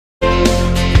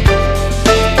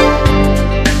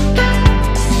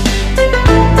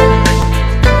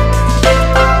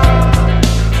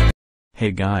Hey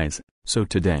guys, so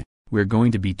today, we're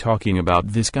going to be talking about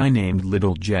this guy named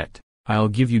Little Jet. I'll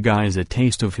give you guys a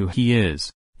taste of who he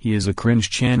is. He is a cringe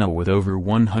channel with over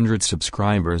 100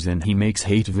 subscribers and he makes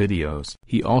hate videos.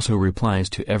 He also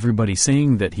replies to everybody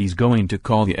saying that he's going to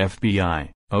call the FBI.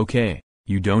 Okay,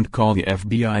 you don't call the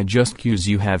FBI just 'cause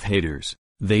you have haters.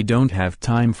 They don't have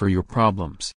time for your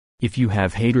problems. If you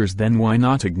have haters, then why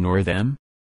not ignore them?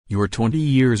 You're 20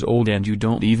 years old and you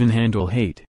don't even handle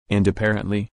hate, and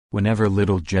apparently, whenever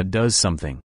Little Jet does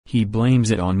something, he blames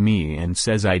it on me and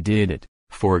says I did it.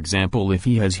 For example, if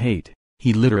he has hate,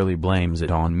 he literally blames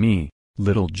it on me.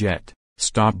 Little Jet,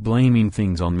 stop blaming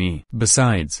things on me.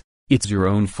 Besides, it's your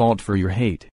own fault for your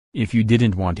hate. If you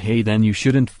didn't want hate, then you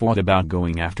shouldn't fought about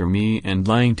going after me and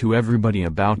lying to everybody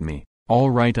about me.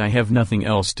 Alright, I have nothing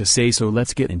else to say, so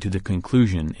let's get into the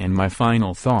conclusion and my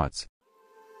final thoughts.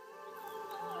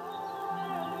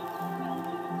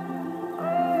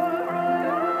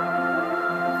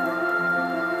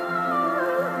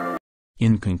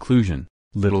 In conclusion,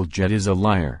 Little Jet is a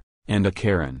liar, and a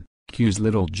Karen. 'Cause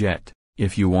Little Jet,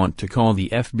 if you want to call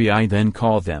the FBI, then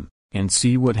call them, and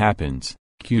see what happens,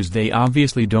 'cause they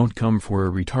obviously don't come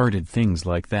for retarded things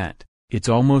like that. It's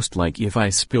almost like if I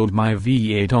spilled my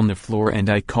V8 on the floor and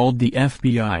I called the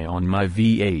FBI on my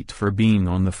V8 for being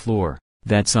on the floor.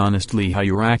 That's honestly how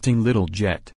you're acting, Little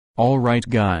Jet. Alright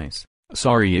guys,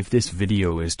 sorry if this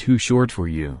video is too short for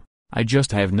you. I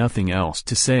just have nothing else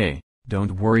to say.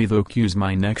 Don't worry though, 'cause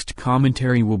my next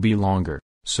commentary will be longer,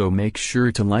 so make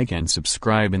sure to like and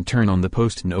subscribe and turn on the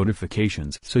post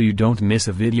notifications so you don't miss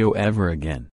a video ever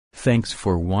again. Thanks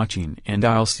for watching and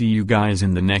I'll see you guys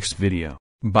in the next video.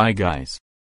 Bye guys.